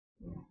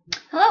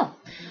Hello.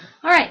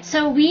 All right,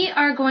 so we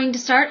are going to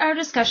start our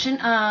discussion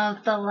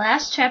of the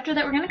last chapter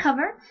that we're going to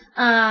cover,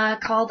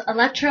 called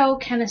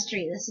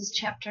Electrochemistry. This is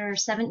chapter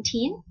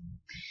 17.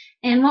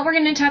 And what we're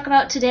going to talk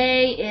about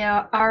today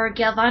are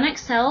galvanic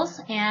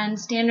cells and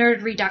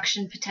standard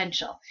reduction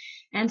potential.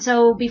 And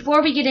so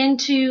before we get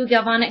into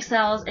galvanic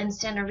cells and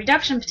standard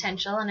reduction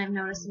potential, and I've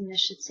noticed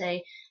this should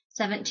say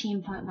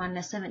 17.1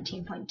 to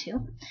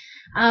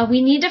 17.2,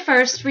 we need to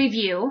first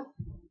review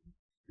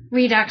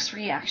redox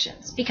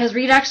reactions, because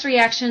redox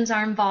reactions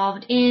are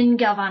involved in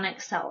galvanic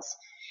cells.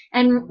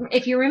 And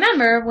if you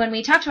remember, when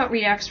we talked about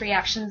redox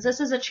reactions, this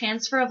is a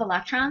transfer of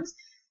electrons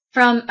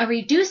from a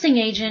reducing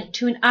agent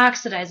to an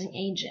oxidizing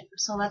agent.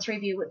 So let's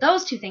review what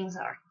those two things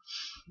are.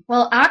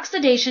 Well,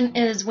 oxidation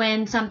is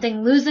when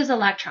something loses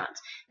electrons.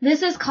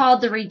 This is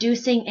called the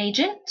reducing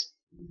agent.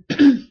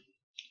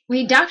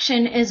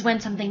 Reduction is when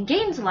something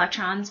gains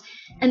electrons,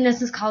 and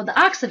this is called the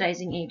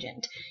oxidizing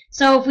agent.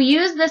 So if we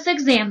use this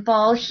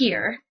example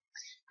here,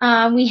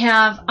 we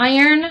have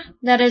iron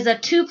that is a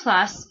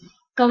 2+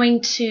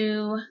 going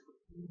to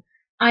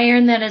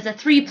iron that is a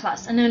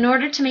 3+. And in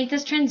order to make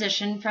this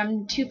transition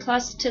from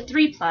 2+ to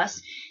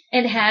 3+,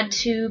 it had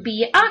to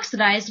be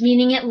oxidized,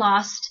 meaning it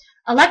lost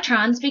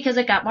electrons because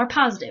it got more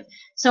positive.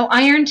 So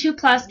iron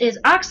 2+ is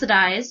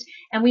oxidized,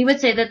 and we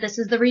would say that this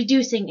is the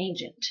reducing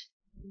agent.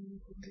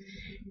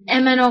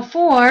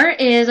 MnO4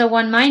 is a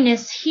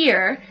 1-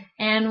 here,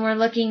 and we're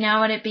looking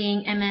now at it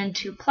being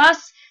Mn2+.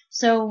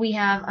 So we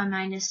have a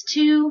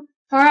 -2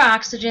 for our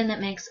oxygen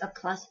that makes a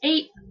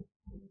 +8.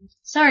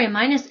 Sorry, a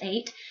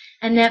 -8.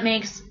 And that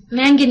makes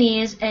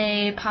manganese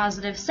a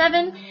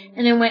 +7,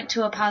 and it went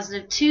to a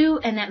 +2,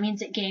 and that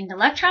means it gained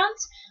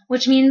electrons,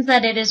 which means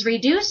that it is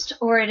reduced,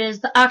 or it is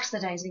the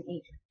oxidizing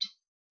agent.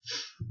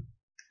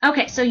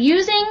 Okay, so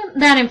using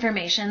that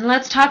information,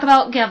 let's talk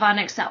about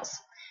galvanic cells.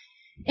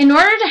 In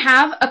order to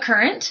have a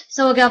current,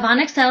 so a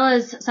galvanic cell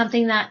is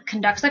something that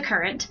conducts a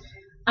current,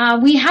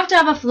 we have to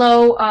have a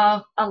flow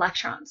of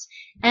electrons.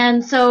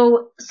 And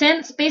so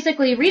since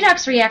basically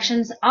redox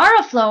reactions are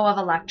a flow of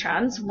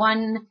electrons,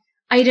 one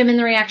item in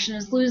the reaction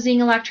is losing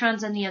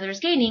electrons and the other is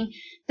gaining,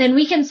 then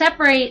we can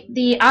separate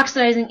the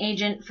oxidizing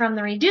agent from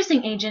the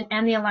reducing agent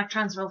and the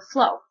electrons will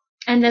flow.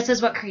 And this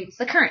is what creates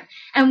the current.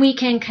 And we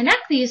can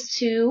connect these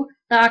two,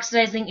 the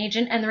oxidizing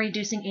agent and the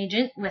reducing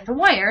agent, with a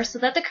wire so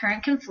that the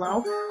current can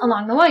flow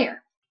along the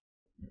wire.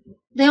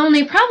 The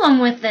only problem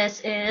with this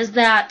is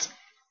that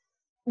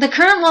the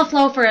current will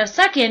flow for a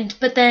second,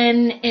 but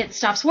then it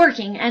stops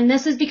working. And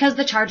this is because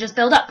the charges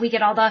build up. We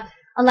get all the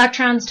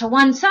electrons to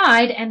one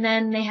side, and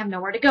then they have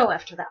nowhere to go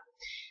after that.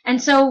 And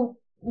so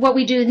what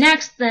we do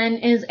next then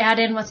is add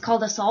in what's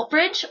called a salt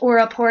bridge or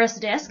a porous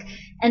disk.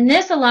 And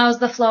this allows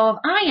the flow of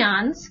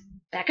ions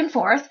back and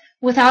forth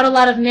without a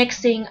lot of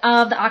mixing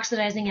of the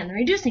oxidizing and the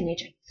reducing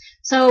agent.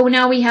 So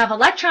now we have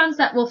electrons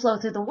that will flow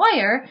through the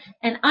wire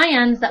and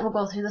ions that will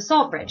go through the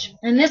salt bridge.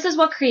 And this is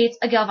what creates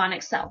a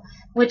galvanic cell,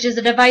 which is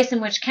a device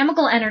in which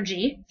chemical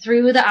energy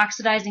through the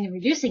oxidizing and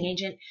reducing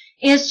agent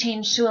is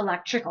changed to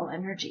electrical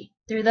energy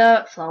through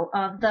the flow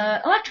of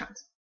the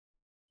electrons.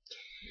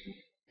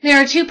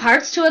 There are two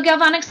parts to a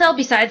galvanic cell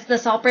besides the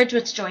salt bridge,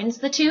 which joins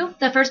the two.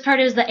 The first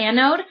part is the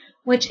anode,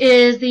 which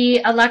is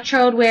the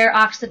electrode where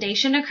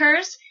oxidation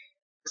occurs,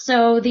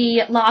 so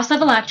the loss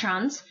of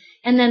electrons.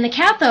 And then the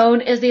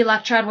cathode is the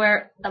electrode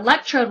where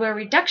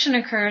reduction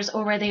occurs,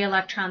 or where the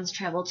electrons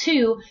travel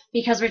to,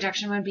 because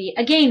reduction would be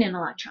a gain in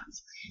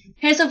electrons.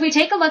 Okay, so if we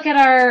take a look at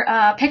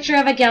our picture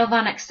of a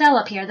galvanic cell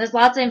up here, there's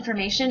lots of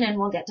information, and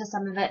we'll get to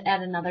some of it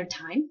at another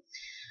time.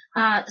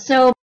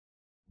 So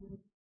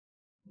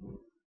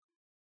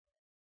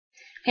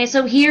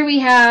here we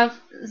have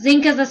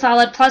zinc as a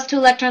solid, +2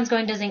 electrons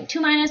going to zinc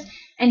 2-,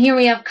 and here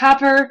we have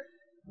copper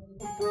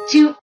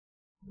 2.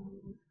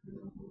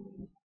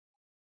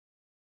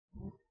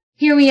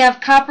 Here we have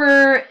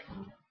copper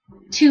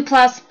 2+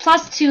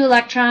 +2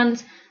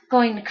 electrons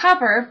going to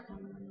copper.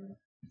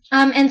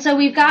 And so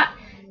we've got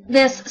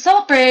this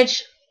salt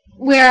bridge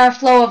where our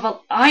flow of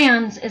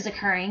ions is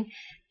occurring.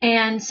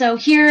 And so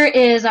here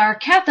is our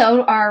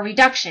cathode, our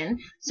reduction.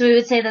 So we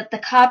would say that the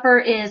copper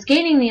is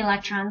gaining the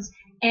electrons.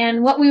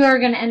 And what we were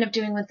going to end up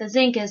doing with the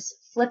zinc is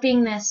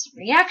flipping this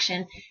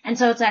reaction. And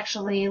so it's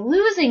actually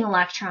losing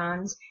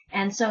electrons.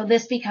 And so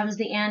this becomes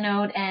the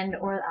anode end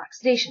or the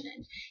oxidation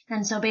end.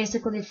 And so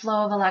basically the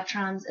flow of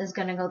electrons is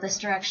going to go this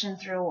direction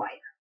through a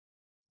wire.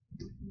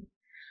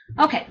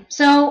 Okay,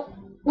 so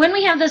when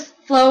we have this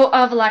flow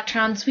of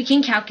electrons, we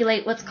can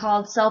calculate what's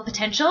called cell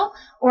potential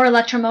or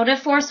electromotive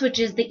force, which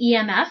is the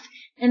EMF.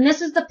 And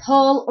this is the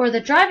pull or the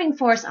driving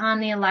force on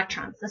the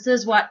electrons. This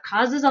is what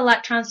causes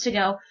electrons to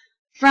go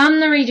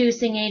from the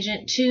reducing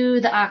agent to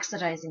the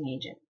oxidizing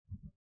agent.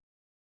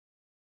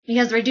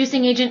 Because the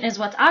reducing agent is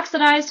what's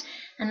oxidized,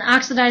 and the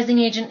oxidizing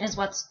agent is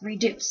what's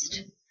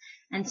reduced.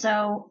 And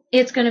so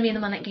it's going to be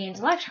the one that gains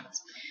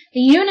electrons. The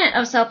unit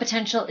of cell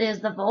potential is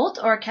the volt,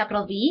 or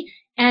capital V,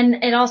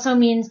 and it also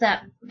means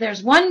that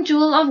there's 1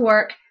 joule of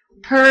work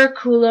per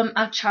coulomb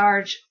of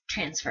charge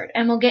transferred.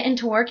 And we'll get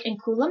into work in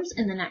coulombs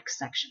in the next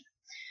section.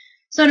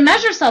 So to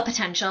measure cell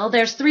potential,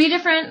 there's 3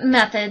 different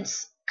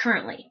methods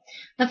currently.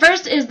 The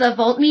first is the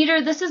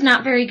voltmeter. This is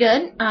not very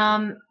good.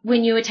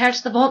 When you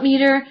attach the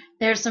voltmeter,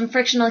 there's some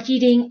frictional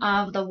heating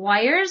of the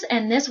wires,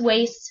 and this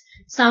wastes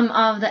some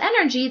of the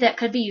energy that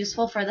could be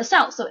useful for the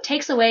cell. So it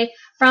takes away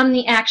from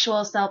the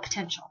actual cell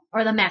potential,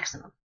 or the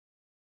maximum.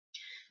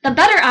 The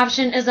better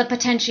option is a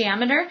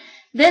potentiometer.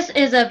 This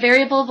is a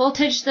variable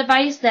voltage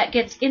device that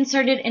gets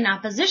inserted in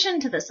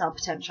opposition to the cell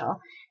potential,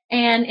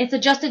 and it's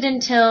adjusted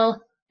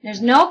until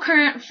there's no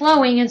current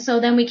flowing, and so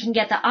then we can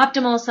get the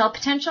optimal cell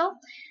potential.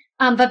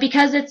 But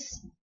because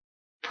it's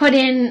put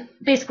in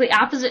basically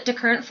opposite to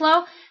current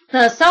flow,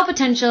 the cell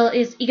potential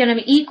is going to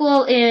be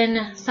equal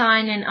in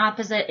sign and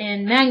opposite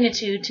in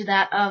magnitude to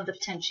that of the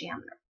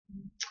potentiometer.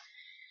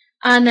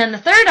 And then the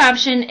third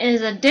option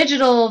is a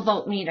digital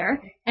voltmeter,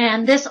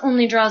 and this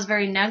only draws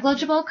very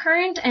negligible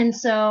current, and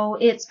so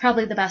it's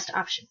probably the best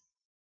option.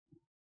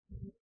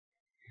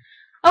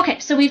 Okay,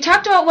 so we've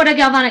talked about what a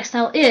galvanic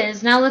cell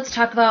is. Now let's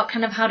talk about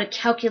kind of how to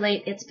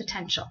calculate its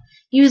potential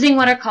using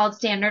what are called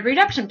standard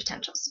reduction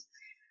potentials.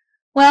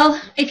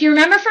 Well, if you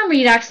remember from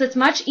redox, it's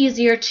much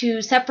easier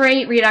to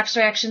separate redox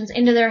reactions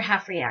into their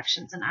half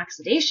reactions, an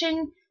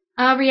oxidation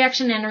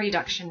reaction and a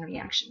reduction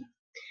reaction.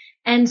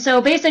 And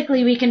so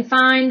basically we can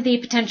find the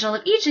potential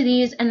of each of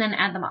these and then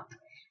add them up.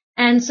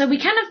 And so we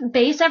kind of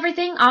base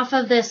everything off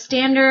of this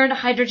standard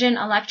hydrogen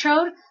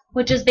electrode,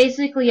 which is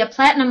basically a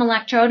platinum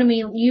electrode, and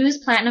we use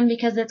platinum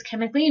because it's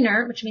chemically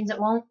inert, which means it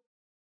won't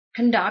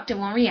conduct, it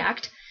won't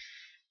react.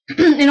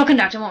 It'll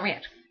conduct, it won't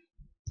react.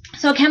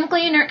 So a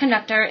chemically inert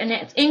conductor, and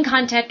it's in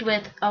contact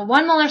with a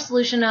 1 molar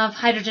solution of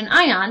hydrogen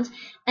ions,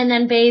 and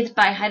then bathed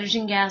by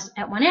hydrogen gas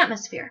at 1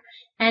 atmosphere.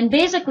 And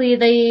basically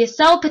the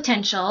cell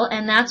potential,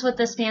 and that's what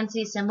this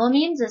fancy symbol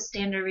means, is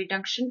standard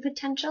reduction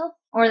potential,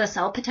 or the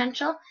cell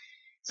potential.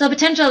 So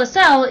potential of the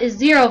cell is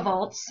 0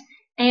 volts,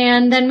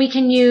 and then we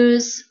can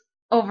use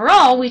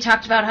overall, we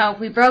talked about how if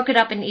we broke it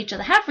up into each of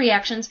the half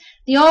reactions,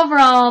 the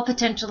overall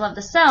potential of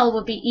the cell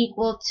would be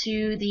equal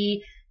to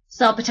the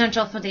cell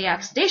potential for the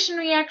oxidation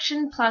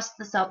reaction plus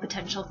the cell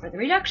potential for the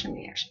reduction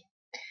reaction.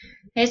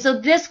 Okay, so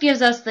this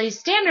gives us the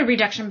standard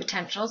reduction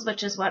potentials,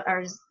 which is what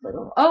our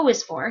little o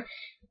is for.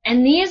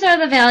 And these are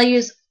the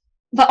values,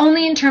 but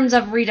only in terms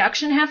of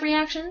reduction half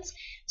reactions.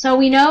 So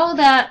we know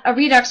that a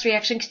redox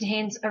reaction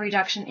contains a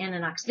reduction and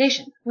an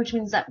oxidation, which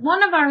means that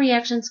one of our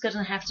reactions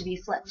doesn't have to be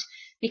flipped,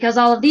 because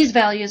all of these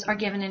values are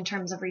given in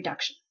terms of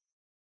reduction.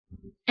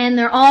 And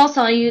they're all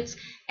solutes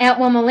at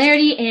 1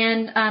 molarity,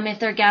 and if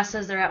they're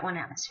gases, they're at 1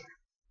 atmosphere.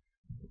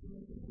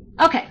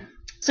 Okay,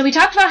 so we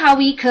talked about how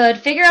we could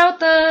figure out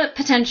the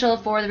potential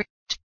for the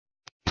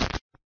reaction.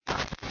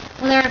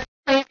 Well, there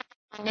are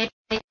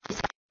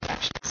reactions.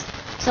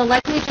 So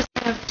like we just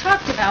kind of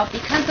talked about,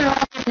 because they're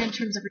all given in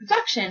terms of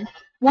reduction,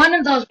 one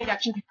of those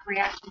reduction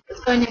reactions is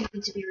going to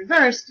need to be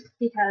reversed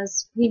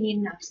because we need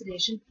an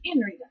oxidation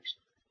and a reduction.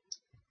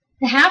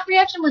 The half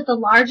reaction with the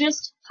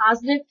largest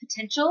positive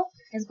potential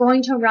is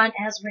going to run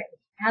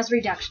as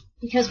reduction,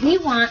 because we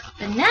want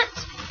the net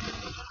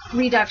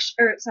reduction,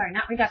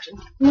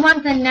 we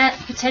want the net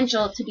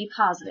potential to be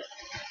positive.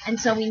 And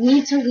so we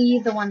need to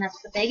leave the one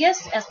that's the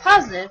biggest as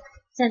positive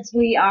since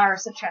we are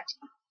subtracting.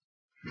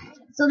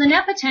 So the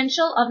net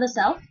potential of the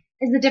cell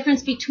is the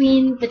difference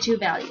between the two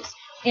values.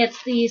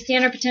 It's the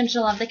standard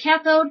potential of the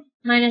cathode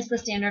minus the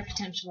standard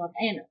potential of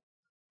the anode.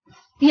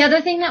 The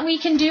other thing that we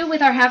can do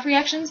with our half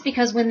reactions,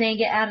 because when they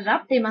get added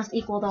up, they must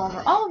equal the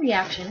overall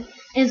reaction,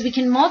 is we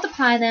can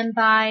multiply them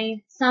by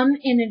some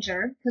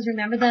integer, because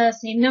remember the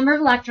same number of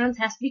electrons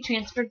has to be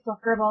transferred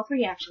for both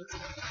reactions,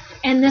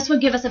 and this would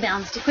give us a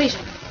balanced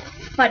equation.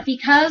 But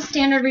because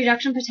standard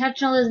reduction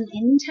potential is an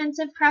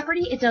intensive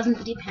property, it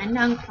doesn't depend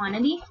on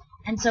quantity,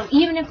 and so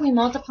even if we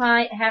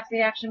multiply a half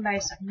reaction by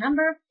a certain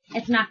number,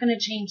 it's not going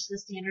to change the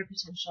standard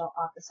potential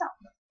of the cell.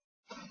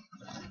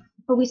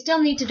 But we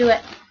still need to do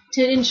it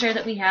to ensure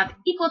that we have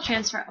equal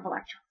transfer of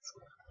electrons.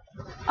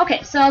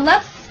 Okay, so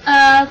let's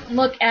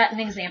look at an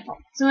example.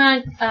 So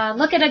we're going to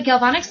look at a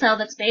galvanic cell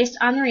that's based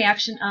on the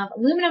reaction of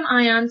aluminum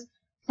ions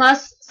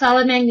plus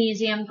solid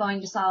magnesium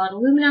going to solid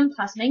aluminum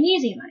plus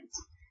magnesium ions.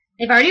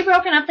 They've already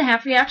broken up the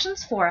half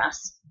reactions for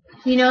us.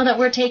 We know that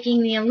we're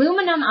taking the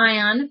aluminum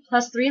ion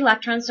plus 3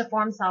 electrons to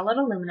form solid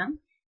aluminum,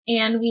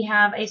 and we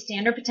have a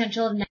standard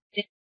potential of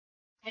negative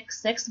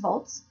 6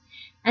 volts.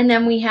 And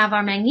then we have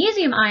our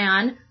magnesium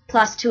ion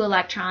plus 2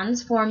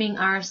 electrons forming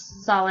our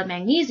solid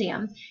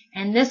magnesium,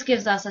 and this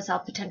gives us a cell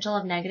potential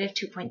of negative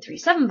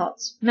 2.37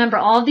 volts. Remember,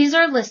 all of these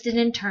are listed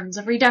in terms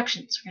of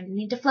reductions. We're going to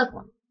need to flip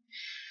one.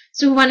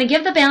 So we want to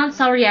give the balanced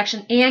cell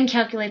reaction and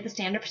calculate the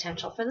standard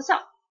potential for the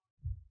cell.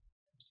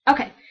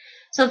 Okay,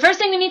 so the first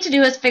thing we need to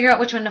do is figure out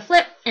which one to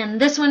flip,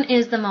 and this one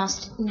is the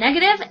most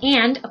negative,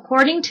 and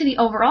according to the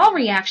overall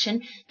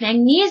reaction,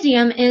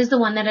 magnesium is the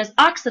one that is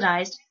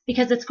oxidized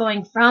because it's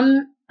going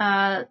from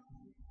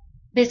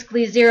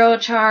basically 0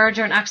 charge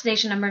or an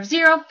oxidation number of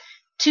 0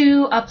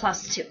 to a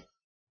plus 2.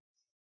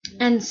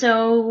 And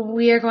so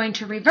we are going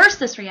to reverse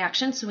this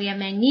reaction. So we have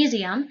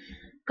magnesium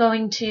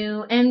going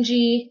to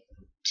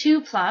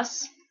Mg2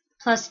 plus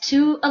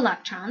 2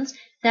 electrons.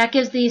 That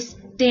gives the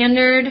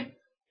standard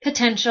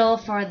potential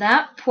for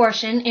that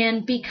portion,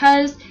 and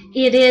because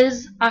it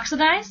is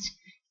oxidized,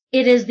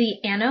 it is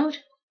the anode,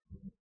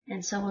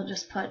 and so we'll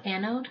just put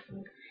anode,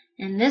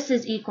 and this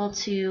is equal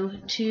to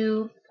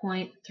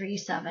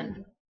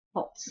 2.37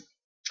 volts.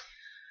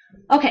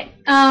 Okay,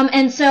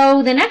 and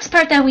so the next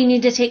part that we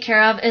need to take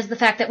care of is the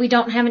fact that we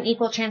don't have an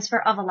equal transfer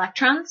of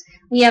electrons.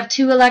 We have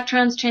 2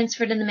 electrons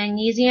transferred in the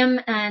magnesium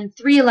and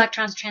 3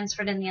 electrons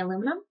transferred in the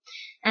aluminum.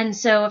 And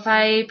so if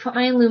I put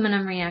my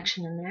aluminum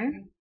reaction in there,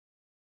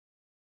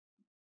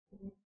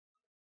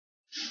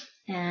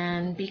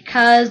 and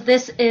because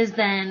this is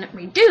then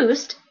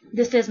reduced,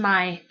 this is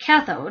my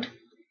cathode.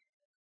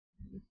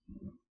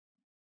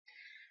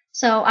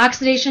 So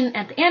oxidation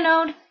at the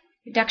anode,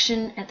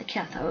 reduction at the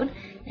cathode,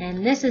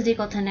 and this is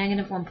equal to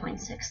negative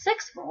 1.66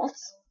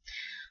 volts.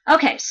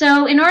 Okay,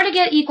 so in order to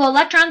get equal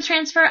electron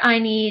transfer, I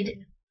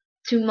need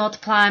to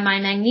multiply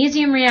my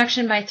magnesium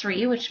reaction by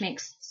 3, which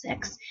makes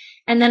 6,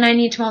 and then I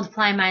need to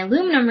multiply my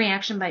aluminum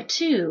reaction by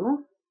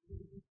 2,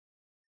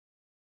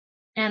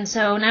 and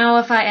so now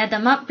if I add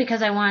them up,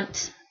 because I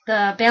want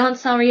the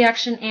balanced cell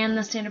reaction and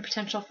the standard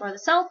potential for the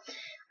cell,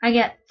 I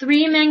get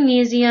 3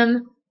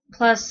 magnesium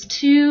plus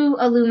 2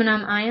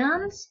 aluminum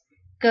ions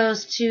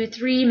goes to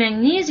 3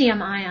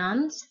 magnesium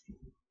ions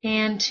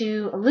and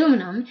 2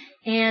 aluminum,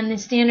 and the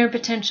standard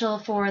potential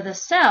for the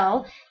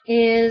cell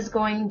is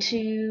going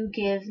to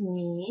give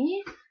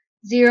me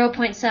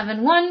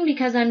 0.71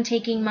 because I'm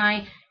taking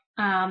my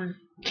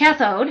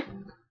cathode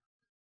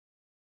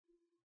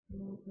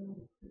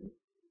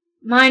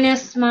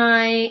minus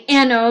my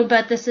anode,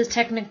 but this is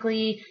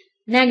technically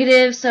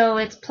negative, so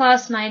it's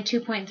plus my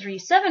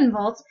 2.37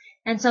 volts,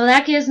 and so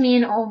that gives me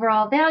an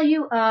overall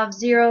value of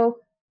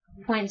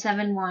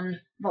 0.71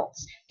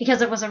 volts,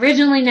 because it was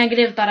originally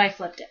negative, but I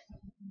flipped it.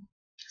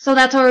 So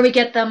that's where we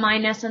get the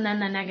minus and then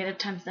the negative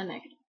times the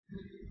negative.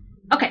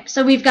 Okay,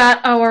 so we've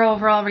got our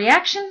overall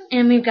reaction,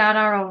 and we've got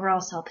our overall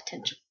cell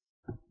potential.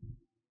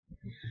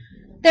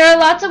 There are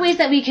lots of ways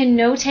that we can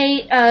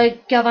notate a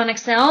galvanic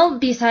cell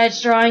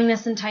besides drawing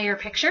this entire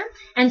picture.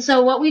 And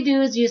so what we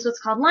do is use what's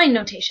called line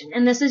notation.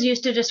 And this is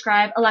used to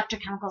describe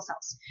electrochemical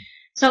cells.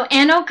 So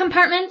anode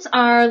compartments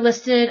are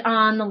listed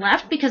on the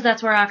left because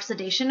that's where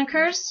oxidation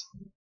occurs.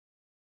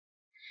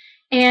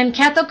 And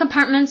cathode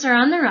compartments are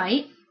on the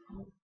right.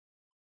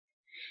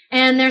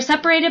 And they're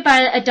separated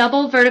by a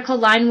double vertical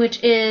line,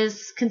 which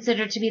is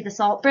considered to be the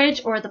salt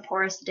bridge or the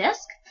porous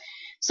disk.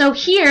 So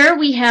here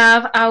we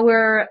have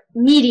our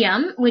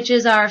medium, which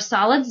is our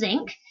solid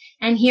zinc,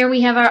 and here we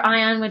have our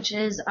ion, which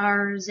is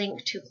our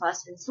zinc 2+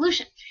 in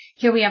solution.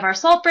 Here we have our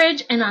salt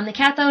bridge, and on the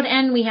cathode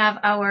end we have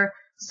our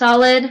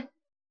solid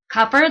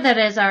copper, that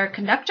is our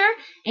conductor,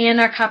 and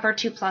our copper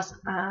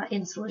 2+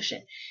 in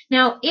solution.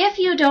 Now, if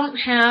you don't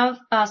have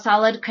a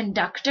solid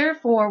conductor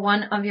for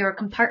one of your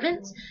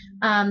compartments,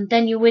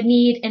 then you would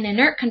need an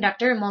inert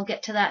conductor, and we'll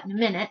get to that in a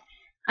minute,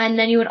 and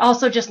then you would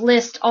also just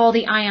list all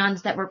the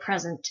ions that were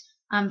present.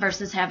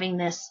 Versus having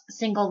this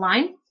single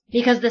line,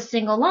 because this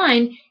single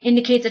line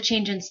indicates a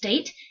change in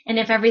state, and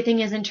if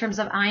everything is in terms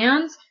of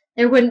ions,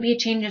 there wouldn't be a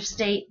change of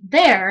state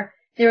there.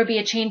 There would be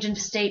a change in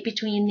state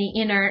between the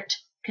inert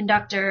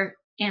conductor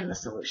and the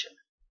solution.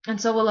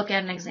 And so we'll look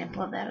at an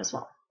example of that as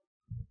well.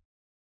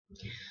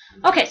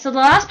 Okay, so the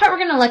last part we're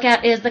going to look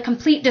at is the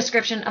complete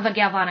description of a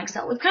galvanic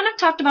cell. We've kind of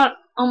talked about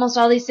almost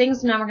all these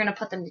things, and now we're going to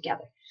put them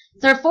together.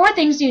 So there are 4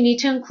 things you need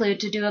to include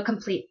to do a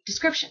complete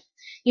description.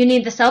 You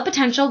need the cell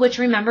potential, which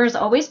remember is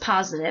always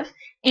positive,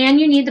 and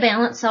you need the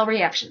balanced cell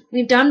reaction.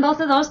 We've done both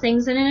of those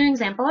things in an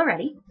example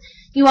already.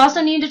 You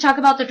also need to talk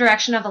about the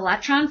direction of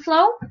electron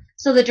flow,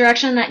 so the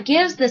direction that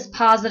gives this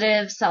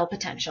positive cell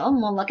potential, and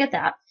we'll look at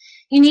that.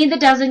 You need the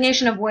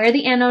designation of where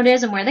the anode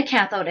is and where the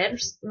cathode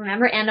is.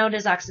 Remember, anode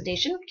is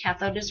oxidation,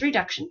 cathode is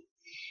reduction.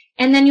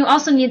 And then you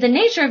also need the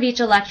nature of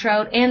each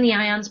electrode and the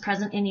ions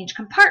present in each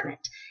compartment.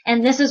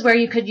 And this is where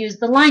you could use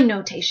the line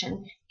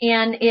notation.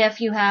 And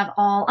if you have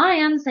all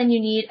ions, then you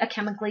need a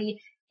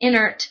chemically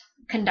inert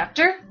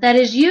conductor that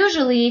is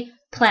usually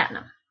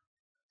platinum.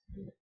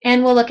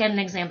 And we'll look at an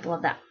example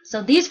of that.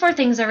 So these 4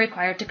 things are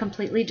required to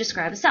completely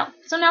describe a cell.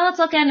 So now let's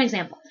look at an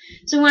example.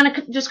 So we want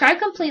to describe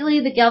completely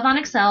the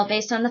galvanic cell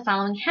based on the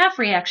following half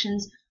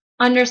reactions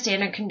under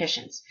standard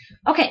conditions.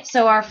 Okay,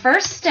 so our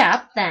first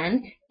step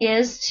then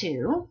is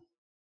to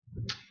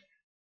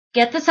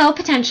get the cell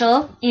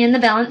potential in the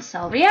balanced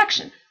cell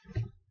reaction.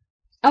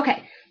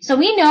 Okay, so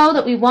we know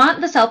that we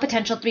want the cell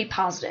potential to be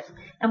positive,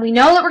 and we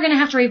know that we're going to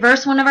have to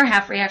reverse one of our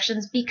half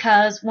reactions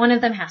because one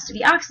of them has to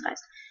be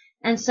oxidized.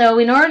 And so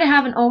in order to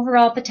have an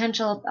overall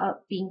potential of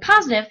being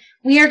positive,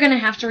 we are going to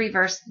have to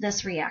reverse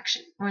this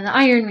reaction, or the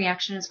iron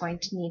reaction is going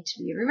to need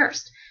to be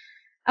reversed.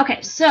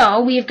 Okay,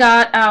 so we've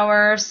got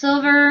our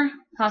silver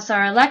plus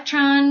our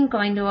electron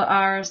going to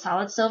our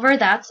solid silver.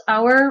 That's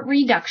our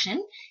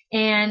reduction.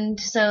 And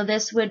so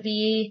this would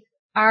be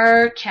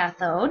our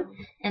cathode,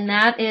 and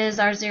that is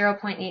our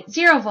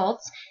 0.80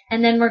 volts.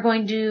 And then we're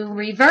going to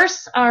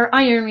reverse our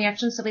iron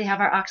reaction, so we have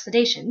our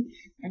oxidation.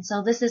 And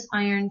so this is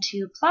iron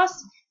 2+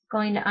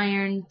 going to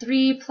iron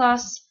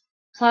 3+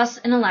 plus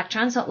an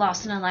electron, so it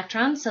lost an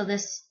electron. So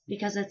this,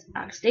 because it's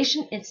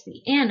oxidation, it's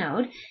the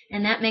anode,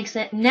 and that makes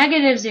it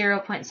negative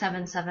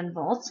 0.77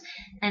 volts.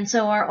 And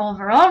so our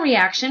overall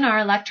reaction, our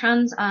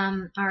electrons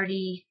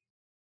already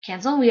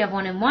cancel. We have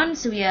 1 and 1,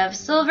 so we have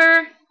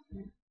silver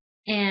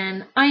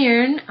and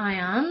iron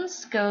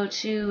ions go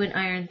to an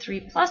iron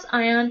 3 plus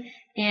ion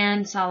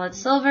and solid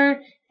silver,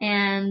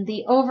 and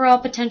the overall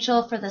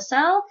potential for the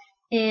cell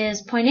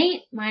is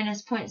 0.8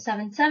 minus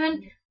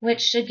 0.77,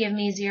 which should give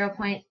me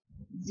 0.03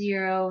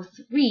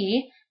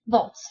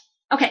 volts.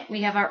 Okay,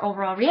 we have our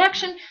overall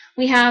reaction.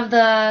 We have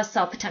the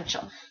cell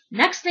potential.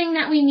 Next thing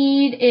that we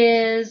need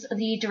is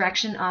the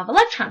direction of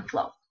electron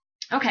flow.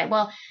 Okay,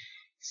 well,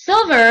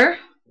 silver,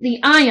 the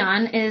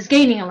ion, is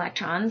gaining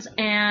electrons,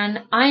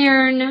 and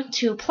iron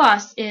 2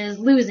 plus is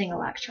losing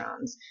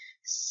electrons.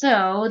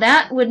 So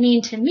that would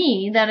mean to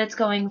me that it's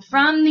going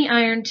from the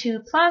iron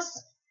 2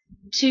 plus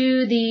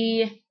to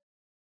the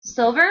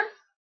silver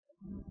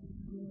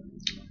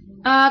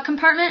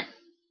compartment,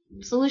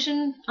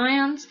 solution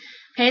ions.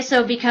 Okay,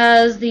 so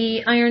because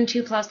the iron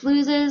 2 plus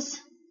loses,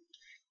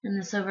 and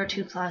the silver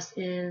 2 plus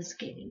is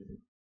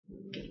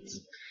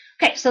gains.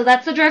 Okay, so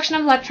that's the direction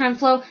of electron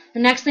flow. The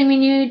next thing we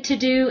need to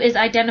do is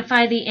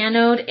identify the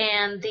anode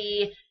and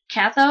the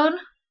cathode.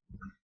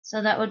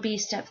 So that would be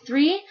step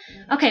 3.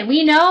 Okay,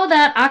 we know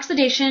that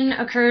oxidation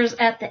occurs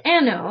at the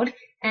anode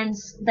and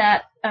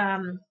that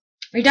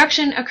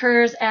reduction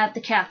occurs at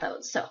the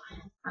cathode. So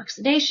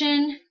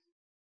oxidation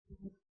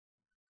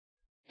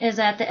is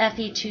at the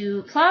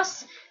Fe2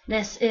 plus.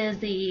 This is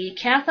the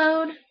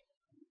cathode.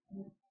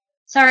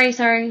 Sorry,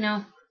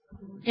 no,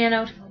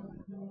 anode.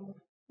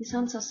 They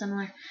sound so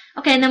similar.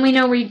 Okay, and then we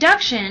know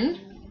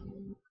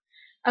reduction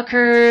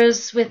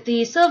occurs with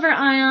the silver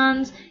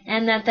ions,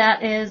 and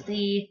that is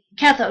the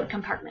cathode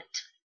compartment.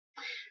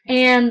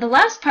 And the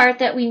last part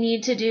that we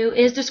need to do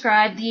is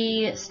describe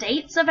the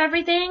states of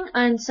everything,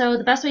 and so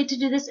the best way to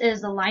do this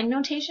is the line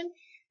notation,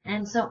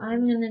 and so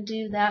I'm going to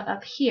do that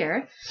up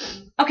here.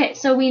 Okay,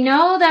 so we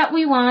know that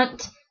we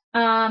want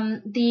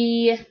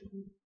the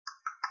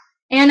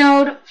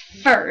anode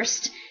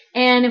first,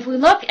 and if we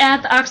look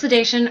at the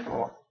oxidation,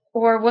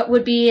 or what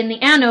would be in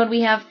the anode,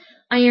 we have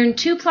iron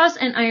 2 plus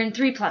and iron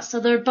 3 plus. So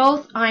they're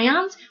both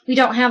ions. We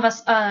don't have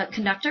a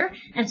conductor.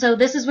 And so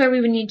this is where we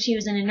would need to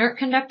use an inert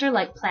conductor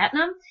like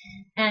platinum.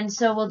 And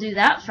so we'll do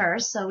that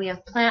first. So we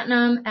have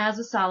platinum as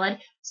a solid.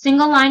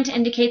 Single line to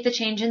indicate the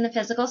change in the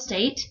physical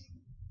state.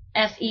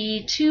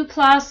 Fe2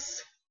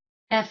 plus,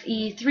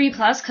 Fe3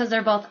 plus, because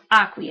they're both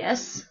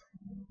aqueous.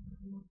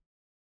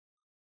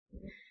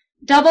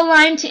 Double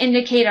line to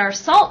indicate our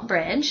salt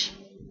bridge.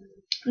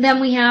 Then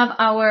we have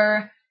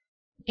our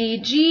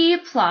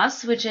Ag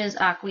plus, which is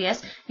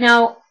aqueous.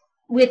 Now,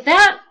 with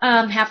that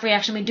half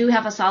reaction, we do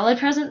have a solid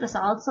present, the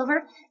solid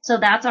silver. So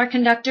that's our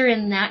conductor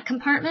in that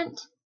compartment.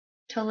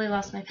 Totally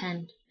lost my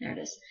pen. There it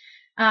is.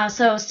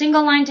 So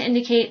single line to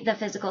indicate the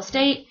physical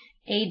state.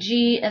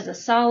 Ag as a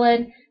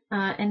solid.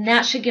 And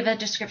that should give a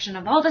description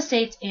of all the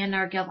states and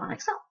our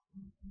galvanic cell.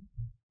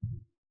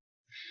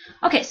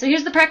 Okay, so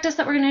here's the practice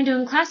that we're going to do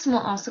in class, and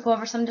we'll also go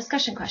over some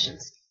discussion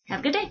questions.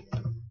 Have a good day.